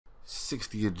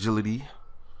60 agility.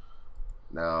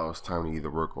 Now it's time to either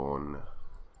work on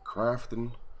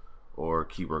crafting or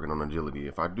keep working on agility.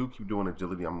 If I do keep doing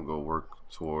agility, I'm gonna go work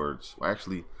towards, well,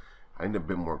 actually I need a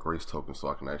bit more grace tokens so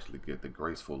I can actually get the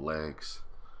graceful legs,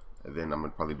 and then I'm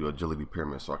gonna probably do agility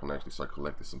pyramid so I can actually start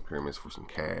collecting some pyramids for some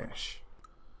cash.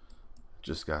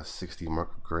 Just got 60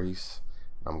 mark of grace.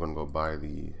 I'm gonna go buy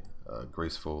the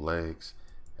graceful legs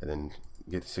and then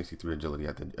get 63 agility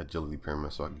at the agility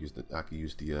pyramid so I can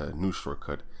use the new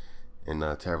shortcut in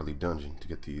Taverley Dungeon to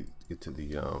get to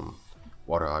the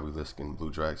water obelisk and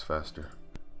blue drags faster.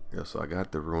 Yeah, so I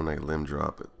got the Ruinite limb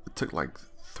drop. It took like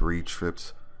 3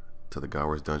 trips to the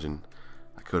Gower's dungeon.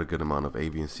 I killed a good amount of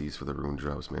avian seeds for the rune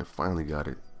drops, man. Finally got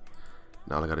it.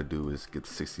 Now all I gotta do is get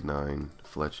 69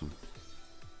 fletching.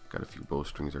 Got a few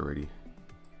bowstrings already.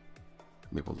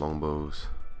 Maple longbows.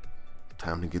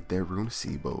 Time to get that rune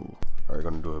sea bow. Alright,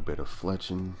 gonna do a bit of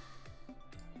fletching.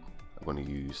 I'm gonna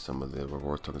use some of the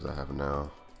reward tokens I have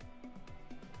now.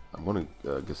 I'm gonna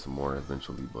get some more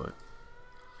eventually, but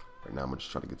right now I'm gonna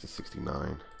just try to get to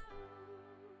 69.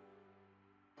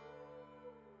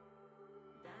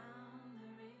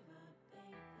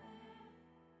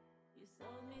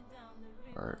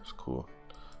 Alright, it's cool.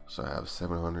 So I have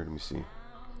 700, let me see.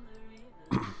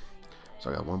 So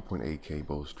I got 1.8k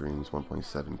bowstrings,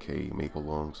 1.7k maple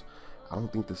longs. I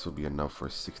don't think this will be enough for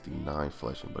 69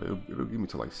 fleshing, but it'll give me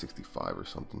to like 65 or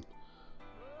something.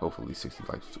 Hopefully 60,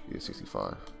 like, yeah,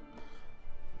 65.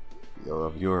 Yo,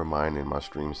 a viewer of mine in my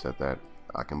stream said that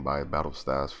I can buy battle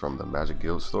staffs from the Magic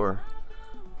Guild store,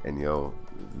 and yo,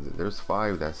 there's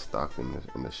 5 that's stocked in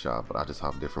the shop, but I just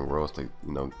have different worlds to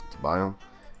to buy them.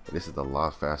 And this is a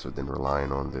lot faster than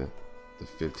relying on the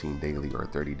 15 daily or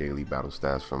 30 daily battle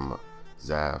staffs from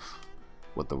Zaf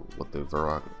with the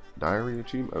Varrock diary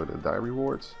achievement or the diary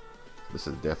rewards. This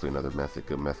is definitely another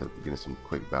good method of getting some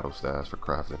quick battle staffs for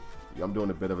crafting. Yeah, I'm doing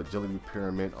a bit of agility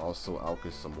pyramid, also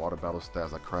outcast some water battle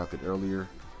staffs I crafted earlier.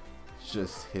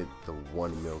 Just hit the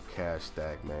 1 mil cash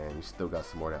stack, man. We still got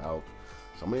some more to out,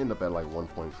 so I'm gonna end up at like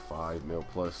 1.5 mil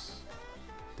plus.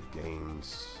 The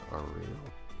games are real.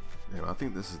 Man, I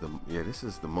think this is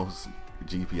the most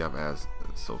GP I've had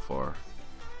so far.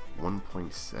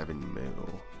 1.7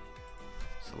 mil.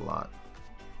 It's a lot.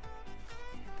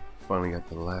 Finally got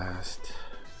the last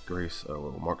grace,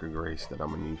 marker grace that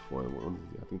I'm gonna need for it.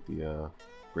 I think the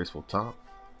graceful top.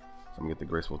 So I'm gonna get the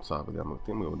graceful top, and then I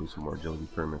think I'm gonna do some more agility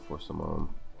pyramid for some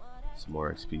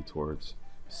more XP towards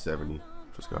 70.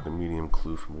 Just got a medium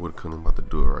clue from Woodcutting. I'm about to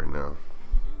do it right now.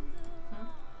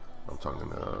 I'm talking in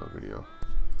the video.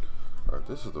 Alright,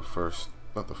 this is the first,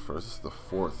 not the first, this is the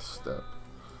 4th step.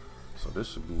 So this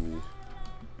should be, we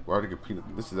already completed,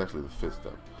 this is actually the 5th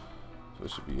step. So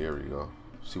it should be, here we go.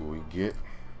 See what we get.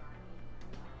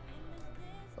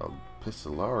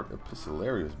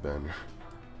 Epistolarius banner.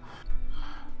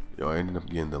 Yo, I ended up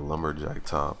getting the lumberjack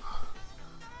top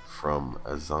from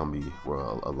a zombie,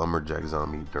 well, a lumberjack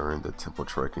zombie during the temple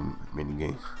trekking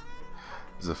minigame.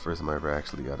 This is the first time I ever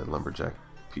actually got a lumberjack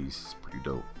piece. It's pretty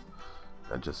dope.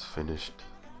 I just finished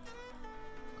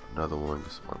another one,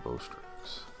 get some more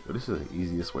bowstrings. This is the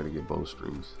easiest way to get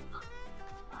bowstrings.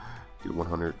 Get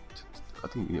 100, I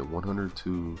think you get 100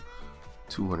 to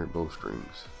 200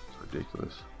 bowstrings. It's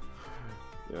ridiculous.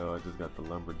 Yo, I just got the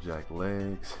lumberjack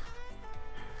legs.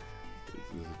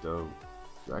 This is dope.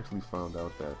 I actually found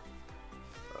out that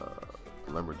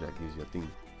lumberjack gives you, I think,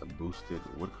 a boosted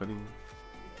woodcutting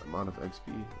amount of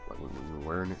XP, like when you're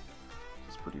wearing it.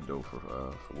 It's pretty dope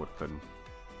for woodcutting.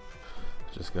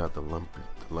 Just got the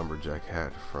lumberjack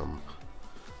hat from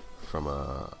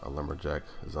a lumberjack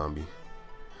zombie.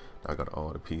 I got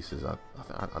all the pieces. I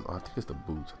think it's the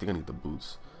boots. I think I need the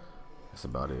boots. That's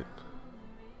about it.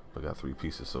 But I got 3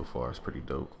 pieces so far. It's pretty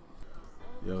dope.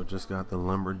 Yo, just got the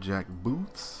lumberjack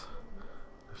boots.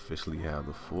 Officially have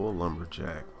the full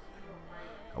lumberjack.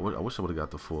 I wish I would have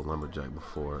got the full lumberjack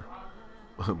before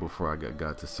I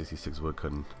got to 66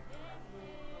 woodcutting.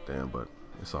 Damn, but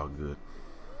it's all good.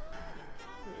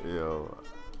 Yo,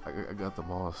 I got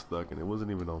them all stuck, and it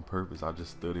wasn't even on purpose. I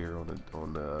just stood here on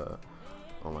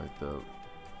like the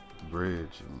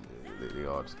bridge, and they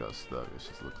all just got stuck. It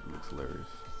just looks hilarious.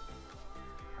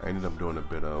 I ended up doing a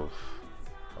bit of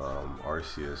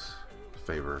Arceus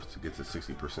favors to get to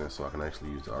 60%, so I can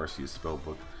actually use the Arceus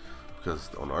spellbook, because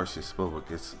on the Arceus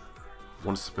spellbook, it's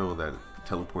one spell that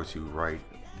teleports you right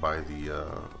by the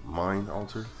mine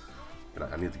altar. And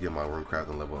I need to get my rune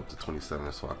crafting level up to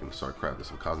 27 so I can start crafting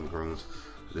some cosmic runes.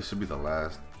 This should be the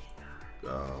last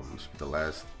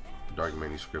dark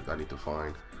manuscript I need to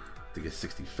find to get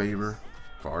 60 favor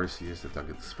for Arceus if I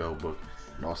get the spell book.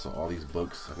 And also all these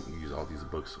books, I can use all these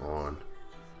books on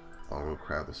on real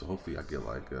crafting. So hopefully I get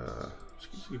like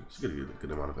should get a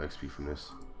good amount of XP from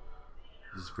this.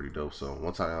 This is pretty dope. So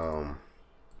once I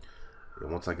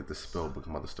get this spell book,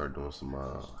 I'm about to start doing some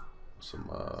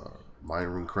mine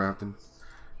rune crafting,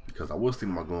 because I was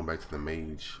thinking about going back to the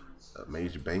mage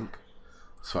bank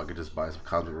so I could just buy some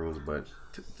cosmic runes, but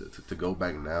to go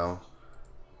back now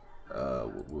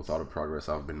with all the progress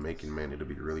I've been making, man, it'll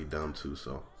be really dumb too.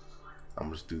 So I'm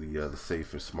gonna just do the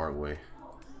safe and smart way.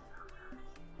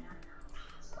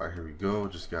 All right, here we go.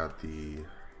 Just got the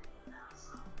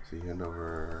hand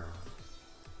over.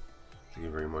 Thank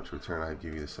you very much. Return. I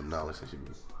give you some knowledge that you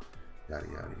need. Yada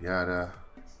yada yada.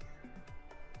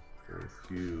 Thank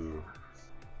you.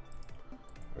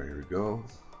 All right, here we go.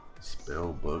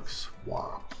 Spell book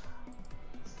swap.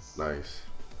 Nice.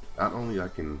 Not only I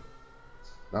can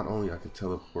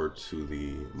teleport to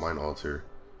the mine altar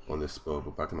on this spell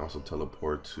book, but I can also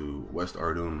teleport to West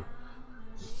Ardun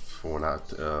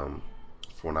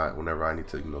whenever I need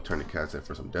to, turn the cats in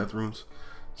for some death runes.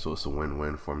 So it's a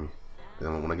win-win for me. And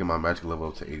then when I get my magic level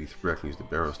up to 83, I can use the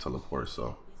Barrow's teleport,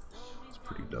 so it's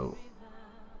pretty dope.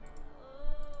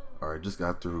 Alright, just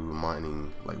got through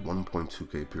mining like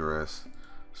 1.2k PRS.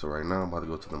 So right now I'm about to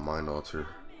go to the mine altar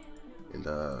and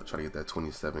try to get that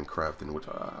 27 crafting, which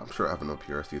I'm sure I have enough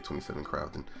PRS to get 27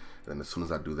 crafting. And then as soon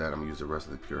as I do that, I'm gonna use the rest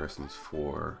of the PRS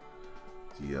for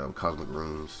the cosmic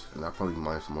runes, and I'll probably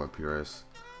mine some more PRS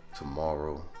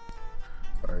tomorrow.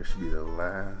 Alright, should be the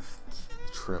last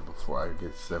trip before I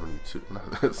get 72.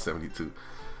 Not 72.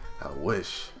 I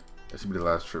wish. That should be the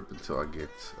last trip until I get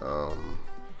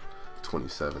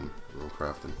 27 rune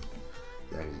crafting.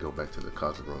 Yeah, I can go back to the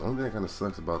cosmic rune. The only thing that kind of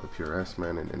sucks about the PRS,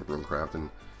 man, and rune crafting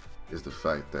is the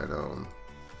fact that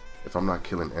if I'm not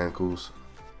killing ankles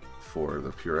for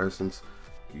the pure essence,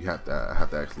 I have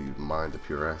to actually mine the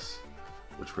PRS,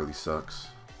 which really sucks,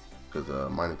 because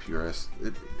mining PRS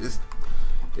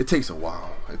it takes a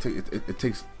while. It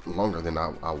takes longer than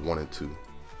I wanted to,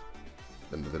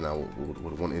 than I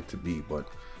would want it to be. But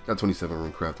got 27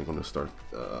 rune crafting. I'm gonna start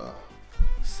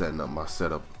setting up my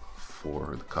setup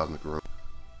for the cosmic rune.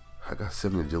 I got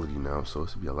 7 agility now, so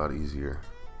this will be a lot easier,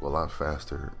 a lot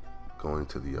faster going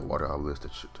to the water obelisk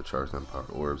to charge them powered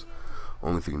orbs.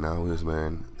 Only thing now is,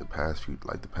 man, the past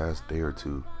day or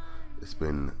two,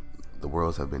 the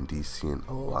worlds have been DCing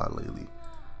a lot lately.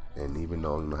 And even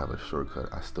though I have a shortcut,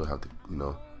 I still have to,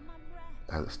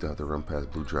 I still have to run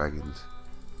past blue dragons,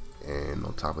 and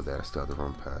on top of that, I still have to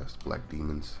run past black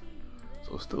demons.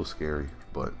 So it's still scary,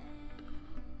 but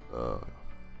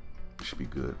it should be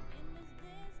good.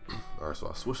 Alright, so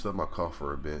I switched up my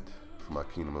coffer a bit for my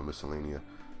Kingdom of Miscellanea.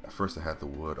 At first I had the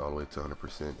wood all the way to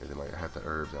 100%, and then I had the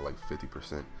herbs at like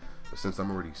 50%. But since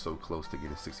I'm already so close to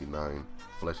getting 69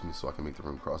 flesh meat so I can make the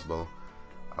rune crossbow,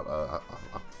 I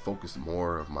focused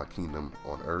more of my kingdom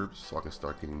on herbs, so I can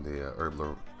start getting the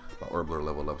my herbler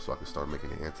level up, so I can start making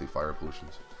the anti-fire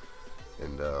potions.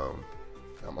 And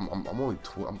I'm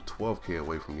 12k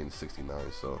away from getting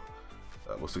 69, so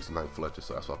 69 fletches.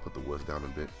 So that's why I put the woods down a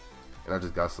bit. And I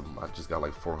just got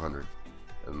like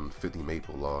 450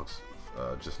 maple logs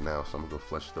just now, so I'm gonna go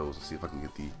flesh those and see if I can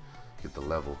get the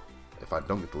level. If I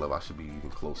don't get the level, I should be even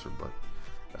closer. But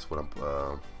that's what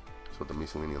the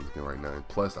miscellaneous is looking right now. And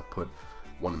plus, I put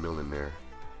 1 mil in there.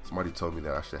 Somebody told me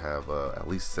that I should have at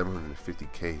least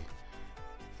 750k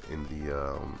in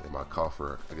my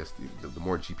coffer. I guess the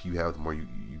more GP you have, the more you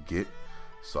get.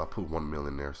 So I put 1 mil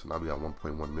in there. So now we got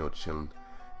 1.1 mil chilling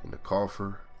in the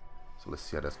coffer. So let's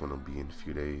see how that's going to be in a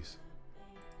few days.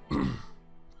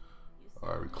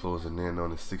 Alright, we're closing in on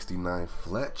the 69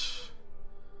 fletch.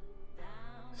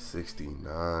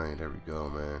 69, there we go,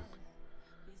 man.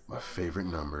 My favorite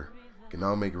number. Can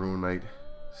now make Rune Knight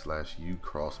 /U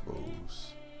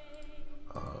crossbows.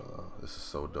 This is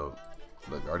so dope.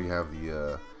 Look, I already have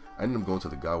the I ended up going to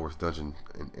the Godworth dungeon,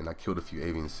 and I killed a few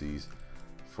avian seeds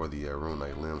for the Rune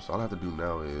Knight limb. So all I have to do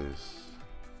now is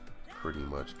pretty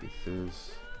much get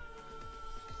this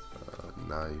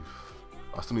knife.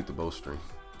 I still need the bowstring.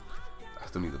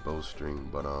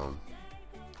 But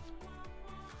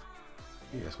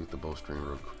yeah, let's get the bowstring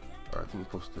real quick. Alright, I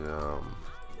think we're supposed to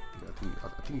yeah, I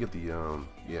think you get the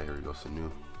yeah, here we go, some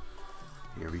new.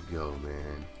 Here we go,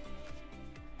 man.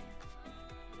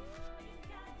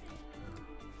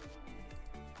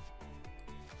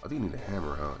 I think you need a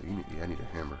hammer, huh? Yeah, I need a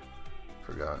hammer.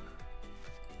 Forgot.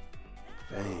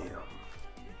 Bam.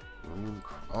 Rune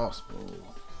crossbow.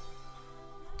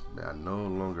 Man, I no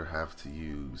longer have to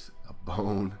use a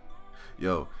bone.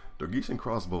 Yo, Dorgetian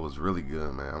crossbow is really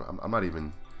good, man. I'm not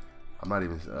even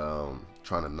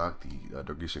trying to knock the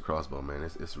Dorgetian crossbow, man.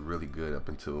 It's really good up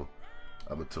until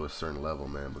a certain level,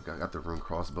 man. But I got the rune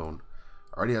crossbow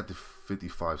I already have the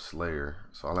 55 Slayer,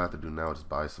 so all I have to do now is just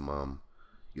buy some,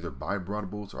 either buy broad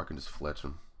bolts or I can just fletch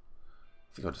them.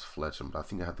 I think I'll just fletch them, but I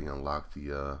think I have to unlock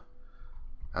the,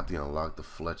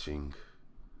 fletching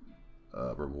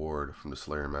reward from the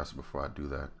Slayer Master before I do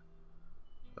that.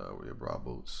 Where your broad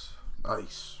bolts?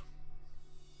 Nice.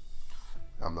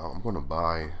 I'm going to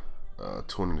buy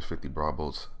 250 broad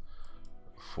bolts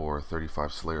for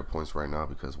 35 Slayer points right now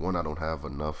because one, I don't have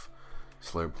enough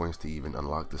Slayer points to even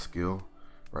unlock the skill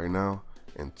right now,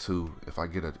 and two, if I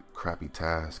get a crappy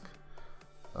task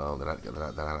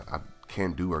that I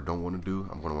can't do or don't want to do,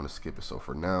 I'm going to want to skip it. So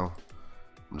for now,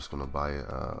 I'm just going to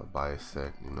buy a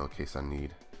set, you know, in case I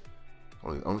need.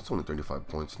 It's only 35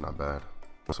 points, not bad.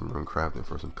 Some rune crafting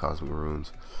for some cosmic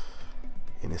runes,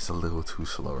 and it's a little too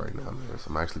slow right now, man. So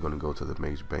I'm actually going to go to the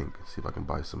mage bank, see if I can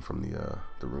buy some from the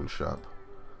rune shop.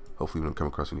 Hopefully we don't come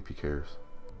across any PKers.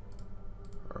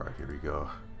 All right, here we go.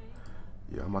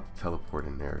 Yeah, I'm about to teleport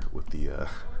in there with the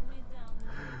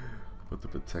with the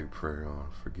protect prayer on.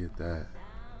 Forget that.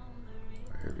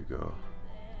 Right, here we go.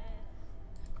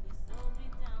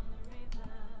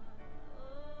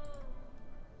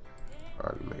 All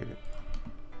right, we made it.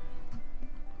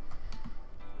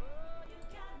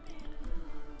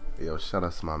 Yo, shout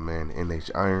out to my man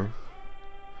NH Iron.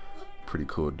 Pretty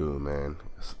cool dude, man.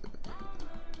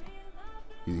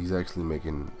 He's actually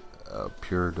making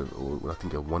pure, I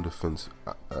think a one defense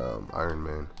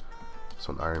Ironman.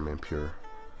 So an Ironman pure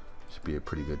should be a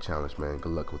pretty good challenge, man.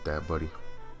 Good luck with that, buddy.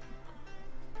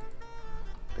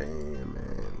 Damn,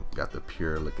 man, got the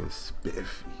pure looking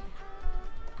spiffy.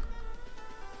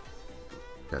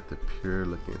 Got the pure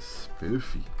looking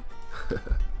spiffy. Yeah,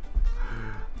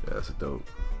 that's dope.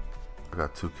 I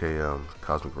got 2k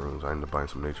cosmic runes. I ended up buying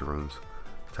some nature runes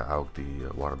to out the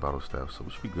water bottle stuff, so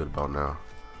we should be good about now.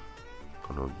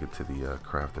 Gonna get to the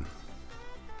crafting.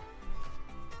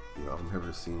 Yeah, I've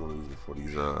never seen one of these before.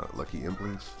 These lucky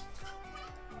implants.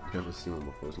 I've never seen one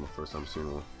before. It's my first time seeing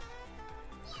one.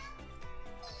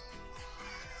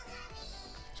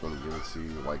 Just want to give it to you,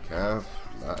 white calf.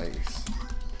 Nice.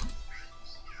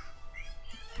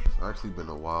 It's actually been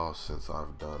a while since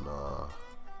I've done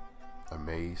a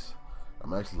maze.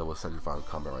 I'm actually level 75 in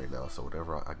combat right now, so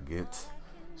whatever I get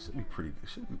should be pretty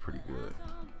good.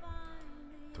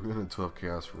 312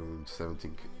 chaos runes,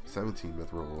 17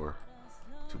 mithril ore,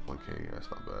 2.k. Yeah,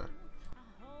 that's not bad.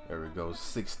 There we go.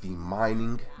 60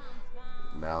 mining.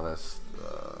 Now that's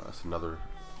another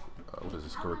what is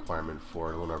this requirement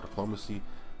for lunar diplomacy.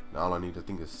 Now all I need, I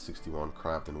think, is 61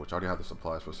 crafting, which I already have the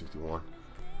supplies for 61. All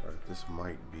right, this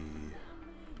might be.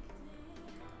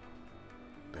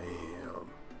 Bam.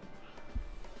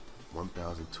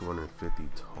 1,250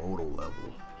 total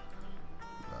level.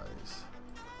 Nice.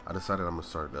 I decided I'm gonna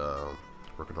start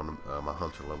working on my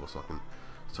hunter level so I can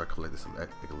start collecting some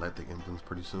eclectic emblems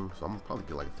pretty soon. So I'm gonna probably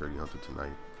get like 30 hunter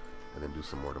tonight and then do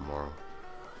some more tomorrow.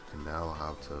 And now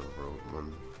how to road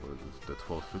run, what is this, the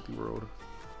 1250 road?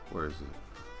 Where is it?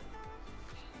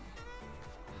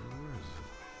 Where is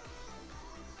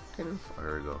it? Can't even find.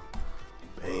 There we go.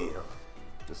 Bam.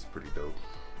 This is pretty dope.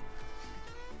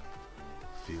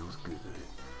 Feels good.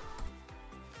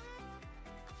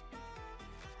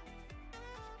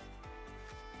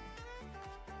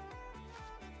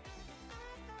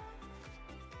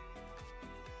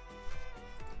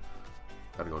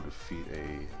 Gotta go defeat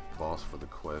a boss for the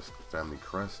quest, Family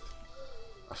Crest.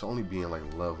 I should only be in like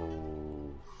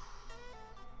level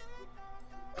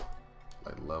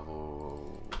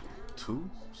 2,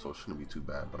 so it shouldn't be too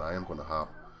bad. But I am gonna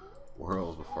hop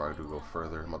worlds before I do go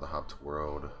further. I'm about to hop to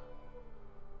world.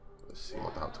 Let's see, I'm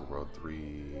about to hop to world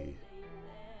 3.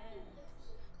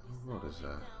 What is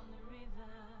that?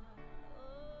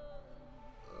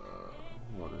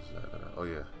 What is that? Oh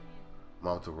yeah, I'm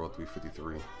out to world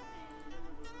 353.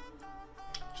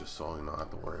 Just so you don't have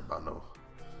to worry about no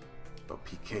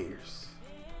PKers.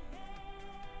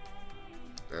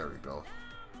 There we go.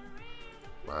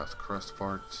 Last crest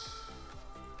farts.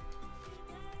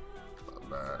 Not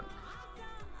bad.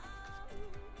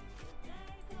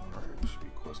 Alright, should be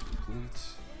quest complete.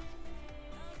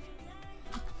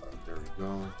 There we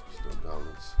go. Still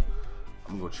balance.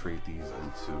 I'm gonna trade these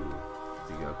into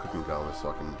the cooking gauntlets so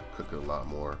I can cook a lot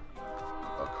more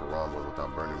karama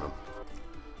without burning them.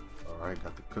 Alright,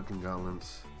 got the cooking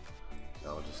gauntlets.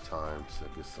 Now it's just time to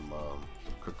get some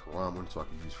cooked ramen so I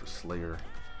can use for Slayer.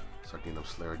 Start getting them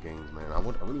Slayer gains, man. I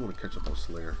really want to catch up on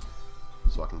Slayer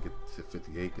so I can get to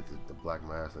 58, get the Black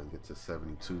Mass, and get to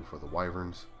 72 for the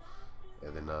Wyverns,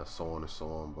 and then so on and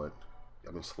so on. But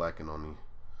I've been slacking on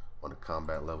the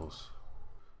combat levels.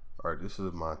 Alright, this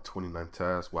is my 29th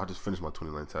task. Well, I just finished my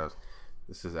 29th task.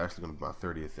 This is actually going to be my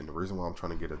 30th, and the reason why I'm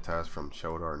trying to get a task from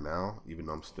Chodar now, even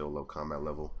though I'm still low combat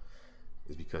level,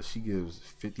 is because she gives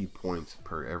 50 points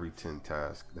per every 10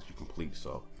 tasks that you complete.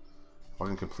 So if I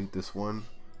can complete this one,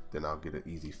 then I'll get an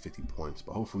easy 50 points.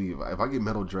 But hopefully, if I get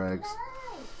metal drags,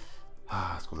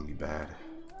 it's going to be bad.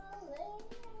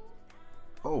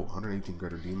 Oh, 118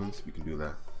 greater demons. We can do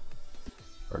that.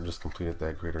 I just completed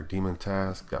that greater demon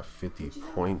task. Got 50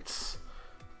 points.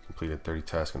 Completed 30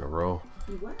 tasks in a row.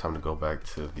 Time to go back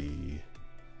to the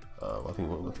I think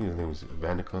his name is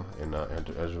Vanica and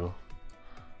Ezreal.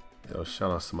 Yo,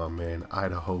 shout out to my man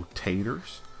Idaho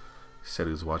Taters. He said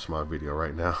he was watching my video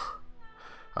right now.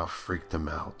 I freaked him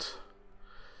out.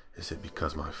 Is it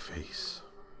because my face?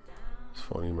 It's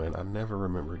funny, man. I never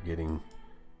remember getting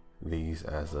these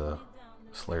as a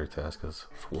Slayer task, because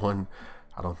for one,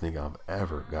 I don't think I've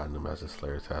ever gotten them as a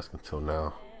Slayer task until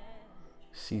now.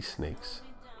 Sea snakes.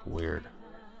 Weird.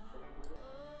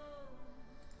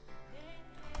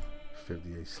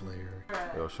 58 Slayer.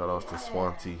 Yo, shout outs to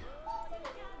Swanty.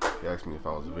 He asked me if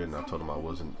I was bidding. I told him I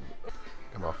wasn't.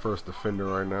 Got my first defender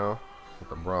right now with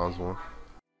the bronze one.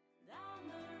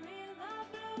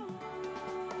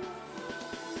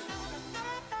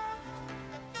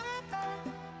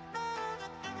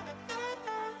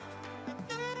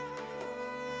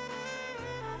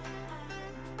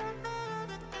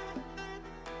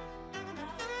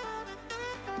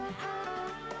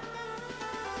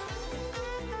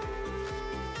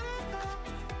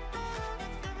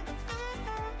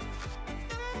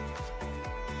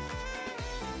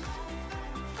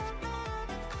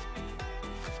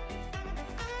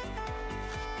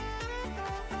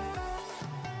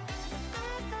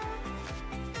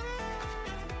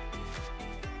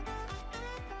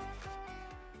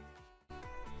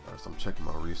 So I'm checking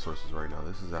my resources right now.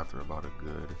 This is after about a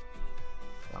good,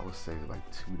 I would say like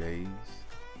 2 days,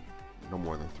 no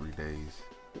more than 3 days.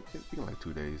 It's been like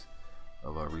 2 days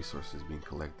of resources being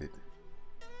collected.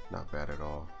 Not bad at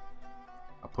all.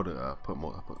 I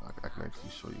can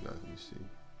actually show you guys. Let me see.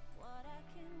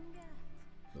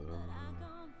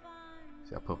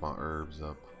 See, I put my herbs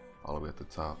up all the way at the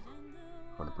top,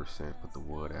 100%. Put the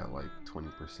wood at like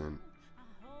 20%.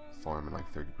 Farming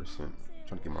like 30%.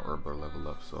 Trying to get my herb level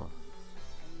up, so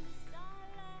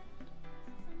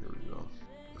here we go.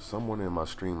 Someone in my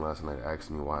stream last night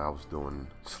asked me why I was doing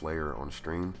Slayer on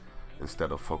stream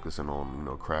instead of focusing on, you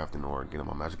know, crafting or getting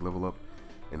my magic level up.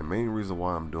 And the main reason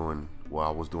why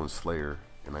I was doing Slayer,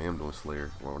 and I am doing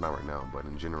Slayer, well, not right now, but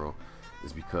in general,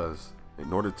 is because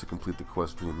in order to complete the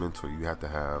quest Dream Mentor, you have to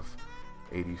have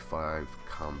 85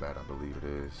 combat, I believe it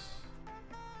is.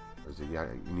 Or is it, yeah,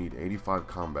 you need 85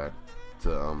 combat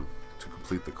to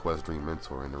complete the quest Dream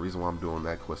Mentor. And the reason why I'm doing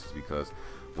that quest is because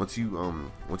once you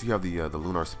have the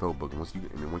Lunar spell book, and once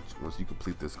you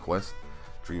complete this quest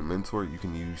Dream Mentor, you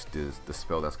can use the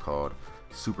spell that's called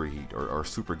Superheat or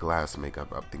Super Glass Make. I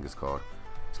think it's called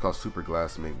Super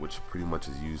Glass Make, which pretty much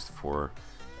is used for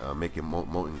making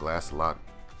molten glass a lot,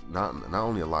 not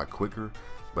only a lot quicker,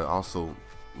 but also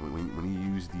when you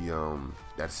use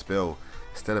that spell,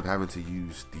 instead of having to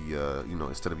use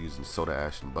instead of using soda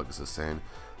ash and buckets of sand,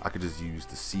 I could just use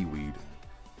the seaweed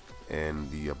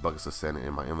and the buckets of sand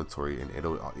in my inventory, and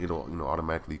it'll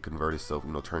automatically convert itself,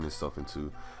 turn itself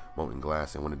into molten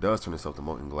glass. And when it does turn itself to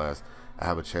molten glass, I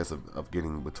have a chance of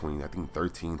getting between, I think,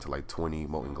 13 to like 20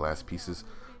 molten glass pieces.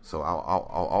 So I'll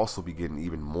also be getting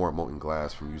even more molten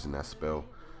glass from using that spell.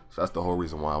 So that's the whole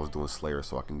reason why I was doing Slayer,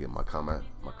 so I can get my combat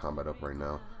up right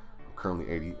now. I'm currently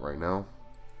 80 right now.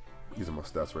 These are my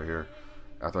stats right here.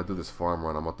 After I do this farm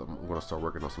run, I'm gonna start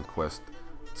working on some quests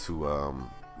to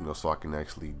so I can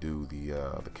actually do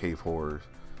the cave horror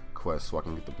quest, so I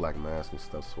can get the black mask and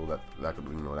stuff, so that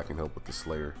can help with the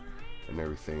Slayer and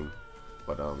everything.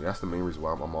 But that's the main reason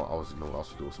why I was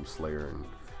also doing some Slayer, and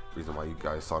reason why you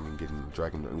guys saw me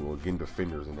getting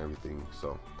defenders and everything.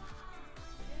 So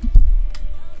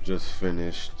just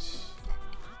finished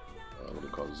what they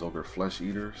call Zogre Flesh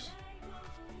Eaters.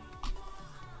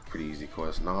 Pretty easy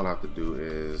quest. Now all I have to do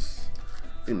is,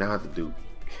 I think now I have to do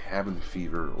Cabin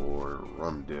Fever or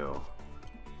Rumdale.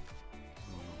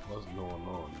 What's going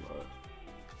on, bud?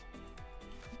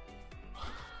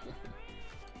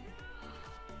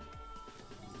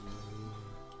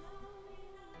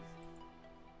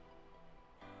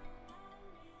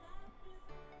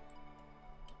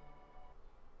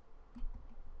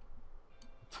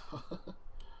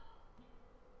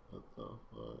 What the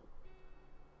fuck?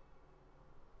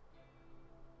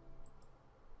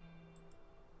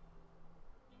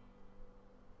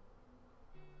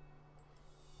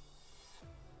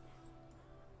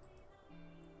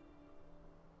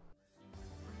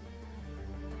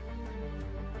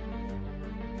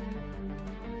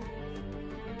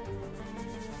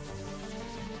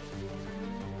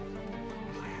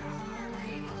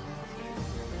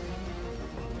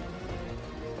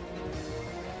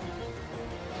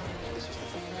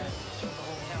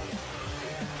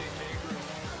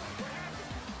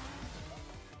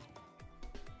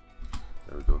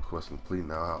 we go, quest complete.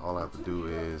 Now all I have to do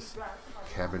is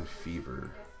cabin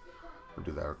fever. I'll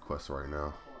do that request right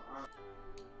now.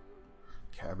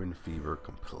 Cabin fever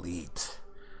complete.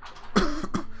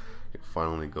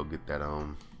 Finally go get that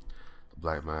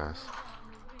black mass.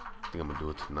 I think I'm gonna do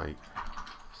it tonight.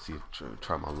 See,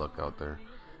 try my luck out there.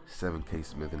 7K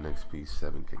smithing XP,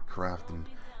 7K crafting,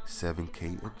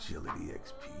 7K agility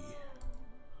XP.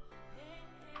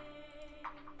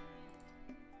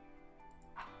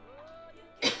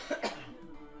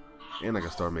 And I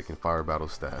can start making fire battle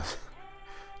stats.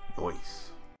 Nice.